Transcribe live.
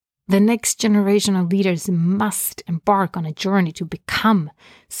The next generation of leaders must embark on a journey to become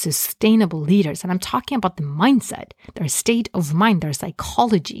sustainable leaders. And I'm talking about the mindset, their state of mind, their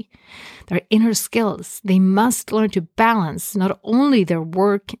psychology, their inner skills. They must learn to balance not only their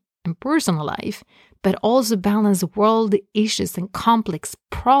work and personal life, but also balance world issues and complex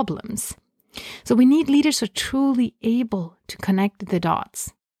problems. So we need leaders who are truly able to connect the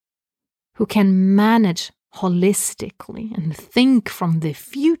dots, who can manage holistically and think from the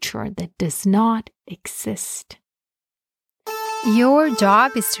future that does not exist. Your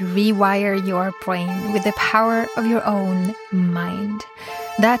job is to rewire your brain with the power of your own mind.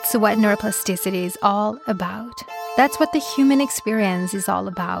 That's what neuroplasticity is all about. That's what the human experience is all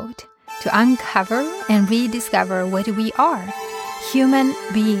about. To uncover and rediscover what we are, human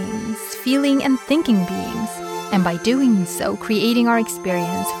beings, feeling and thinking beings, and by doing so, creating our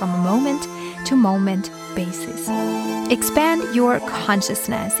experience from a moment-to-moment basis. Expand your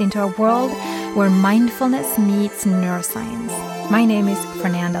consciousness into a world where mindfulness meets neuroscience. My name is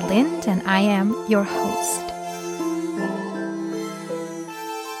Fernanda Lind, and I am your host.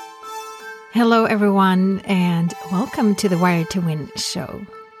 Hello, everyone, and welcome to the Wired to Win show.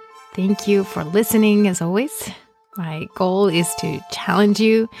 Thank you for listening, as always. My goal is to challenge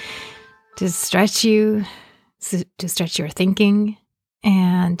you, to stretch you, to stretch your thinking,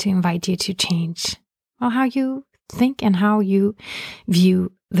 and to invite you to change how you think and how you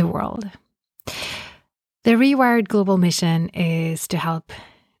view the world. The Rewired Global mission is to help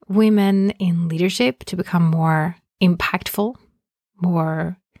women in leadership to become more impactful,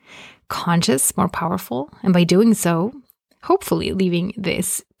 more conscious, more powerful, and by doing so, hopefully leaving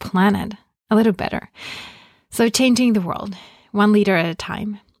this planet a little better. So changing the world, one leader at a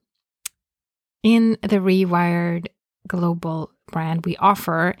time. In the Rewired Global brand, we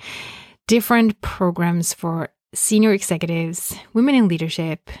offer different programs for senior executives, women in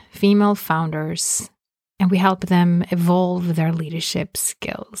leadership, female founders, and we help them evolve their leadership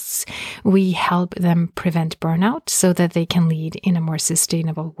skills. We help them prevent burnout so that they can lead in a more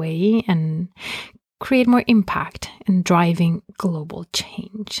sustainable way and create more impact in driving global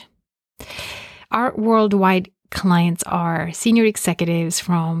change. Our worldwide clients are senior executives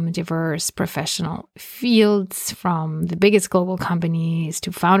from diverse professional fields, from the biggest global companies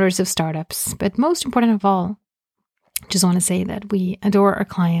to founders of startups. But most important of all, just want to say that we adore our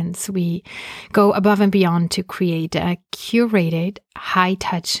clients. We go above and beyond to create a curated,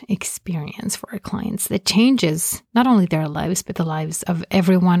 high-touch experience for our clients that changes not only their lives, but the lives of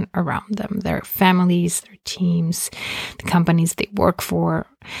everyone around them, their families, their teams, the companies they work for.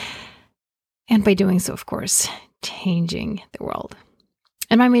 And by doing so, of course, changing the world.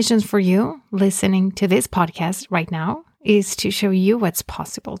 And my mission for you listening to this podcast right now is to show you what's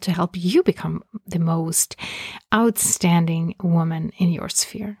possible to help you become the most outstanding woman in your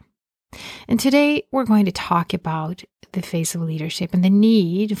sphere. And today we're going to talk about the face of leadership and the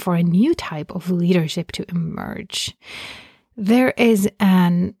need for a new type of leadership to emerge. There is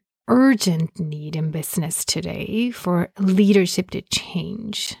an urgent need in business today for leadership to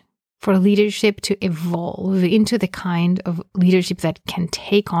change, for leadership to evolve into the kind of leadership that can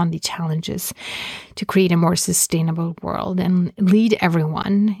take on the challenges to create a more sustainable world and lead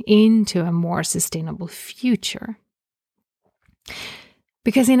everyone into a more sustainable future.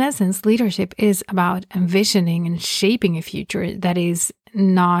 Because in essence, leadership is about envisioning and shaping a future that is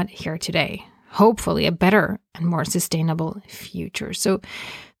not here today. Hopefully a better and more sustainable future. So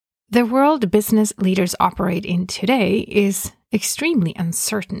the world business leaders operate in today is extremely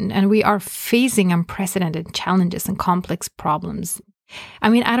uncertain, and we are facing unprecedented challenges and complex problems. I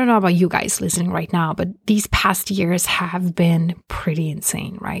mean, I don't know about you guys listening right now, but these past years have been pretty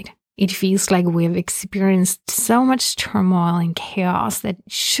insane, right? It feels like we've experienced so much turmoil and chaos that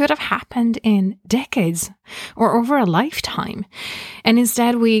should have happened in decades or over a lifetime. And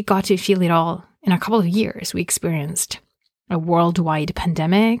instead, we got to feel it all in a couple of years. We experienced a worldwide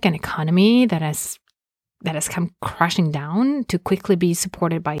pandemic, an economy that has come crashing down to quickly be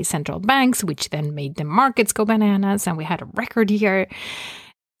supported by central banks, which then made the markets go bananas, and we had a record year.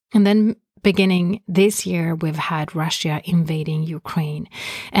 And then beginning this year, we've had Russia invading Ukraine.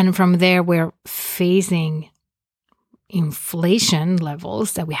 And from there, we're facing inflation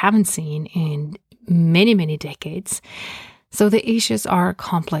levels that we haven't seen in many, many decades. So the issues are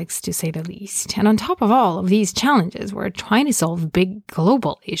complex, to say the least. And on top of all of these challenges, we're trying to solve big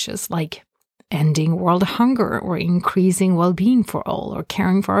global issues like ending world hunger or increasing well-being for all or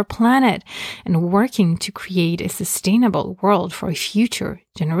caring for our planet and working to create a sustainable world for future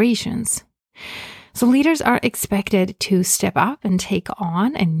generations. So leaders are expected to step up and take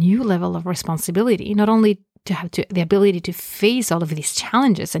on a new level of responsibility, not only to have the ability to face all of these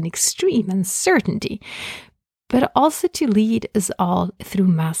challenges and extreme uncertainty, but also to lead us all through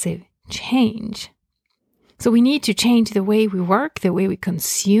massive change. So we need to change the way we work, the way we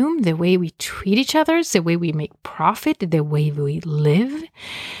consume, the way we treat each other, the way we make profit, the way we live.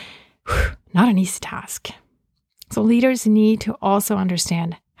 Not an easy task. So leaders need to also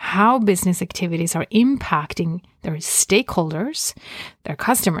understand how business activities are impacting their stakeholders, their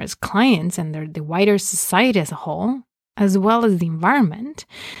customers, clients, and the wider society as a whole, as well as the environment.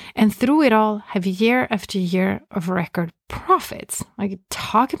 And through it all, have year after year of record profits. Like,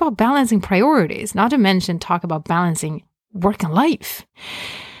 talk about balancing priorities, not to mention talk about balancing work and life,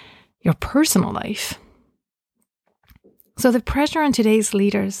 your personal life. So the pressure on today's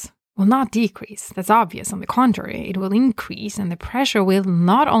leaders will not decrease. That's obvious. On the contrary, it will increase, and the pressure will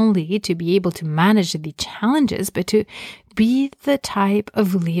not only to be able to manage the challenges, but to be the type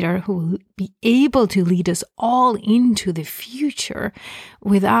of leader who will be able to lead us all into the future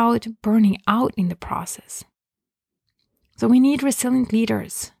without burning out in the process. So we need resilient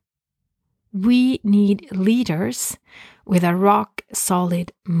leaders. We need leaders with a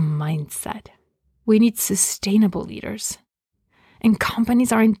rock-solid mindset. We need sustainable leaders. And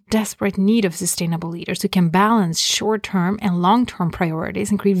companies are in desperate need of sustainable leaders who can balance short-term and long-term priorities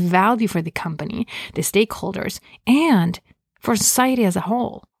and create value for the company, the stakeholders, and for society as a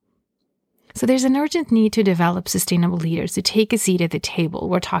whole. So there's an urgent need to develop sustainable leaders to take a seat at the table.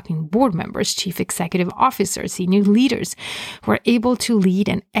 We're talking board members, chief executive officers, senior leaders who are able to lead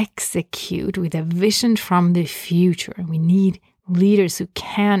and execute with a vision from the future. We need leaders who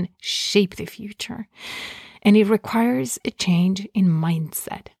can shape the future. And it requires a change in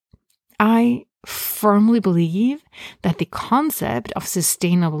mindset. I firmly believe that the concept of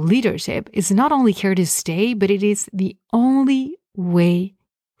sustainable leadership is not only here to stay, but it is the only way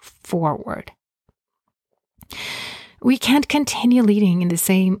forward. We can't continue leading in the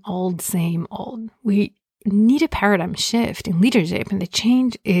same old. We need a paradigm shift in leadership, and the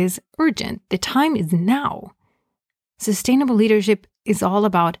change is urgent. The time is now. Sustainable leadership is all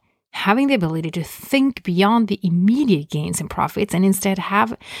about having the ability to think beyond the immediate gains and profits and instead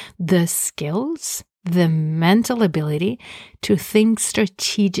have the skills, the mental ability to think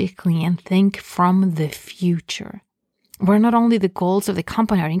strategically and think from the future, where not only the goals of the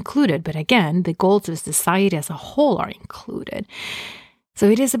company are included, but again, the goals of society as a whole are included. So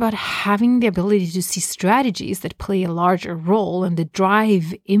it is about having the ability to see strategies that play a larger role and that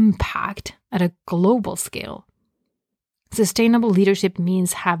drive impact at a global scale. Sustainable leadership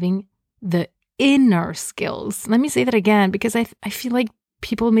means having the inner skills. Let me say that again, because I feel like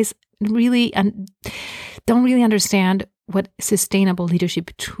people don't really understand what sustainable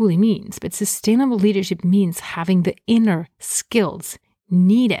leadership truly means. But sustainable leadership means having the inner skills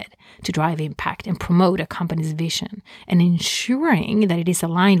needed to drive impact and promote a company's vision and ensuring that it is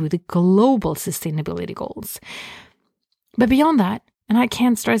aligned with the global sustainability goals. But beyond that, and I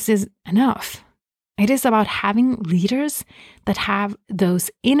can't stress this enough, it is about having leaders that have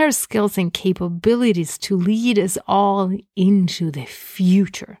those inner skills and capabilities to lead us all into the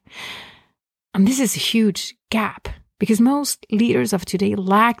future. And this is a huge gap because most leaders of today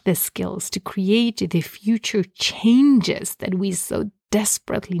lack the skills to create the future changes that we so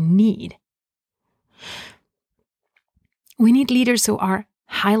desperately need. We need leaders who are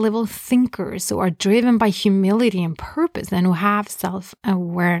high-level thinkers, who are driven by humility and purpose, and who have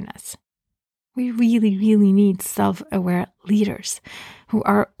self-awareness. We really, really need self-aware leaders who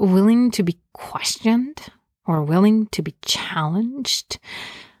are willing to be questioned or willing to be challenged.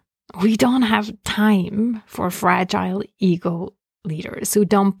 We don't have time for fragile ego leaders who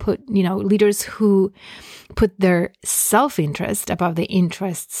don't leaders who put their self-interest above the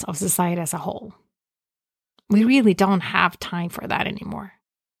interests of society as a whole. We really don't have time for that anymore.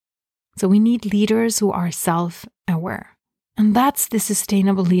 So we need leaders who are self-aware. And that's the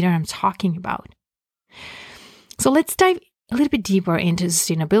sustainable leader I'm talking about. So let's dive a little bit deeper into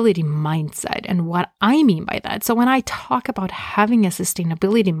sustainability mindset and what I mean by that. So when I talk about having a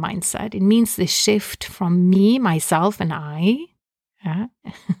sustainability mindset, it means the shift from me, myself, and I,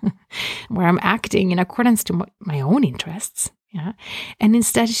 where I'm acting in accordance to my own interests, and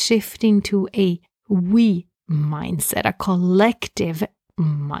instead shifting to a we mindset, a collective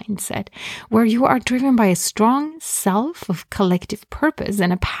mindset, where you are driven by a strong self of collective purpose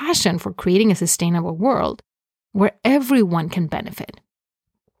and a passion for creating a sustainable world where everyone can benefit.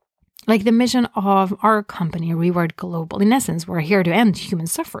 Like the mission of our company, Reward Global. In essence, we're here to end human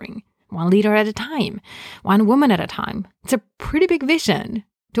suffering, one leader at a time, one woman at a time. It's a pretty big vision,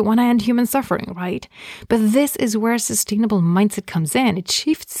 to want to end human suffering, right? But this is where sustainable mindset comes in. It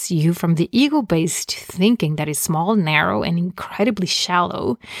shifts you from the ego-based thinking that is small, narrow, and incredibly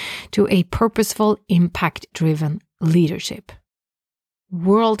shallow to a purposeful, impact-driven leadership.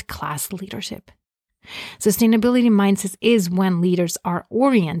 World-class leadership. Sustainability mindset is when leaders are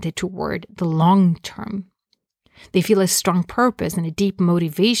oriented toward the long term. They feel a strong purpose and a deep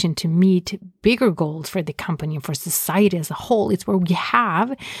motivation to meet bigger goals for the company and for society as a whole. It's where we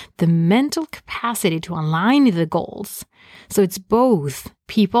have the mental capacity to align the goals. So it's both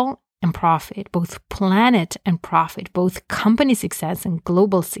people and profit, both planet and profit, both company success and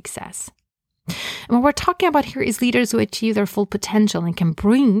global success. And what we're talking about here is leaders who achieve their full potential and can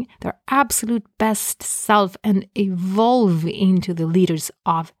bring their absolute best self and evolve into the leaders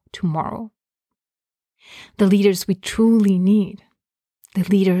of tomorrow. The leaders we truly need. The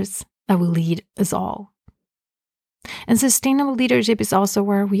leaders that will lead us all. And sustainable leadership is also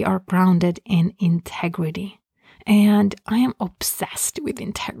where we are grounded in integrity. And I am obsessed with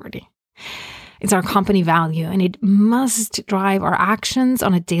integrity. It's our company value, and it must drive our actions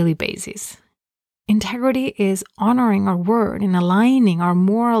on a daily basis. Integrity is honoring our word and aligning our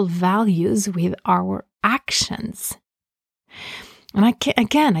moral values with our actions. And I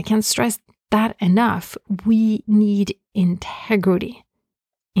can't stress that enough. We need integrity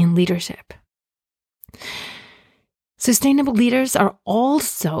in leadership. Sustainable leaders are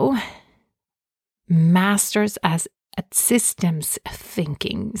also masters at systems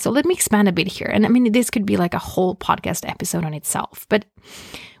thinking. So let me expand a bit here. And I mean, this could be like a whole podcast episode on itself. But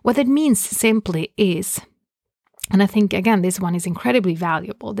what that means simply is, and I think, again, this one is incredibly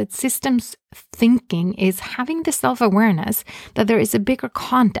valuable, that systems thinking is having the self-awareness that there is a bigger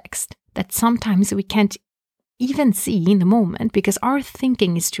context that sometimes we can't even see in the moment because our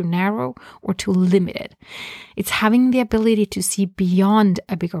thinking is too narrow or too limited. It's having the ability to see beyond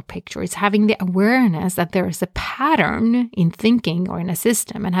a bigger picture. It's having the awareness that there is a pattern in thinking or in a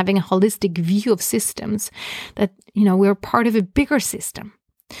system, and having a holistic view of systems that, we're part of a bigger system.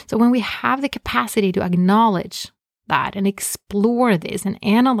 So when we have the capacity to acknowledge that and explore this and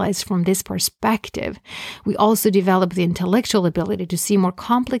analyze from this perspective, we also develop the intellectual ability to see more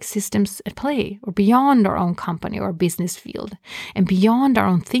complex systems at play, or beyond our own company or business field, and beyond our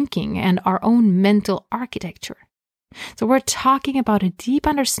own thinking and our own mental architecture. So we're talking about a deep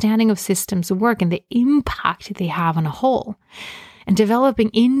understanding of systems work and the impact they have on a whole. And developing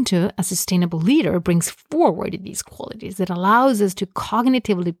into a sustainable leader brings forward these qualities that allows us to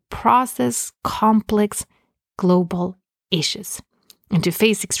cognitively process complex global issues and to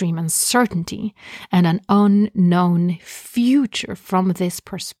face extreme uncertainty and an unknown future from this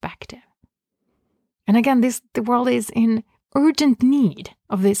perspective. And again, the world is in urgent need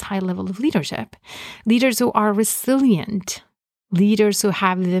of this high level of leadership. Leaders who are resilient, leaders who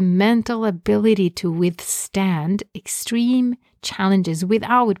have the mental ability to withstand extreme challenges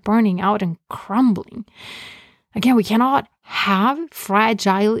without burning out and crumbling. Again, we cannot have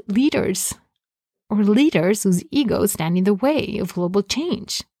fragile leaders or leaders whose egos stand in the way of global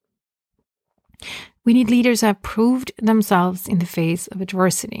change. We need leaders who have proved themselves in the face of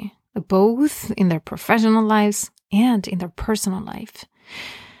adversity, both in their professional lives and in their personal life.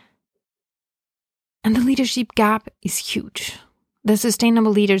 And the leadership gap is huge. The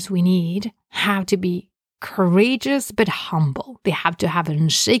sustainable leaders we need have to be courageous but humble. They have to have an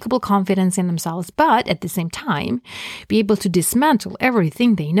unshakable confidence in themselves, but at the same time, be able to dismantle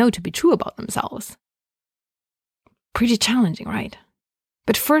everything they know to be true about themselves. Pretty challenging, right?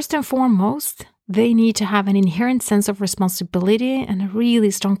 But first and foremost, they need to have an inherent sense of responsibility and a really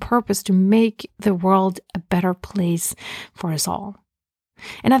strong purpose to make the world a better place for us all.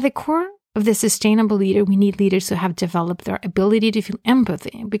 And at the core of the sustainable leader, we need leaders who have developed their ability to feel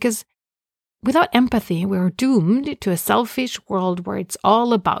empathy, because without empathy, we're doomed to a selfish world where it's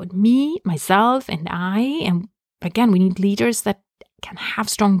all about me, myself, and I. And again, we need leaders that can have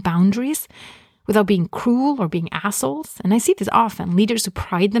strong boundaries without being cruel or being assholes. And I see this often, leaders who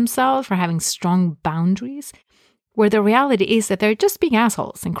pride themselves for having strong boundaries, where the reality is that they're just being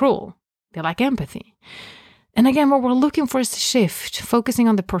assholes and cruel. They lack empathy. And again, what we're looking for is a shift, focusing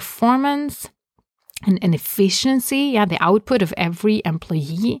on the performance and efficiency, the output of every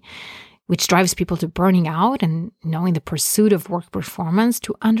employee, which drives people to burning out, and knowing the pursuit of work performance,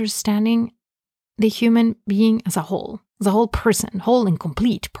 to understanding the human being as a whole person, whole and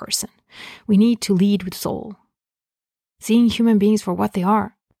complete person. We need to lead with soul, seeing human beings for what they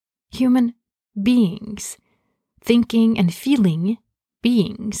are, human beings, thinking and feeling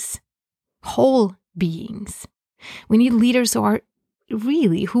beings, whole beings. We need leaders who are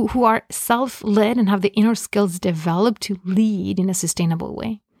really who are self-led and have the inner skills developed to lead in a sustainable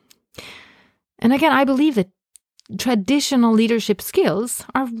way. And again, I believe that traditional leadership skills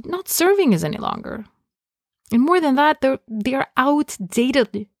are not serving us any longer. And more than that, they're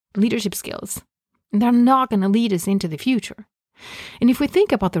outdated leadership skills. And they're not going to lead us into the future. And if we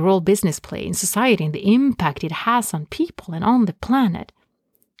think about the role business plays in society and the impact it has on people and on the planet,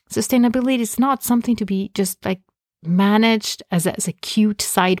 sustainability is not something to be just like managed as a cute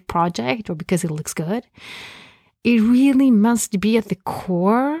side project or because it looks good. It really must be at the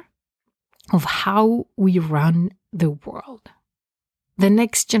core of how we run the world. The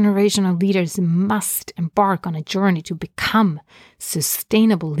next generation of leaders must embark on a journey to become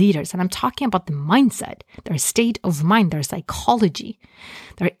sustainable leaders. And I'm talking about the mindset, their state of mind, their psychology,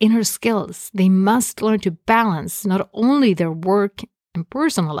 their inner skills. They must learn to balance not only their work and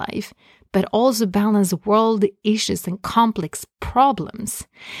personal life, but also balance world issues and complex problems.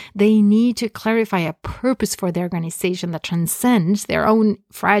 They need to clarify a purpose for their organization that transcends their own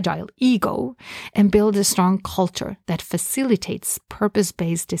fragile ego and build a strong culture that facilitates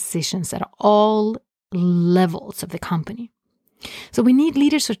purpose-based decisions at all levels of the company. So we need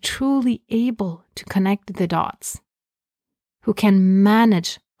leaders who are truly able to connect the dots, who can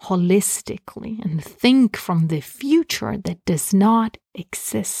manage holistically and think from the future that does not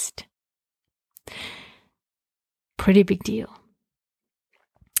exist. Pretty big deal.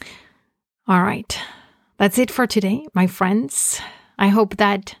 All right. That's it for today, my friends. I hope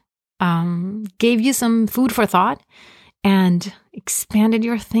that gave you some food for thought and expanded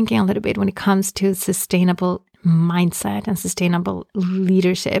your thinking a little bit when it comes to sustainable mindset and sustainable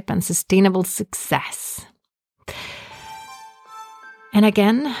leadership and sustainable success. And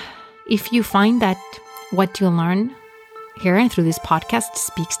again, if you find that what you learn here and through this podcast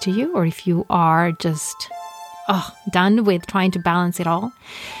speaks to you, or if you are just done with trying to balance it all,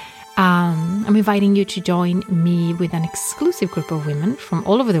 I'm inviting you to join me with an exclusive group of women from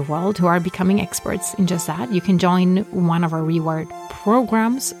all over the world who are becoming experts in just that. You can join one of our Rewired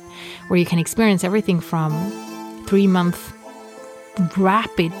programs where you can experience everything from 3-month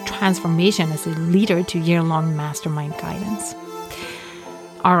rapid transformation as a leader to year-long mastermind guidance.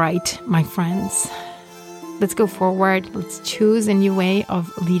 All right, my friends, let's go forward. Let's choose a new way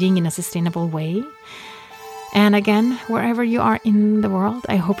of leading in a sustainable way. And again, wherever you are in the world,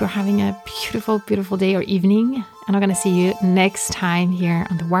 I hope you're having a beautiful, beautiful day or evening. And I'm going to see you next time here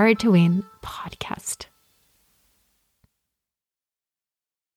on the Wired to Win podcast.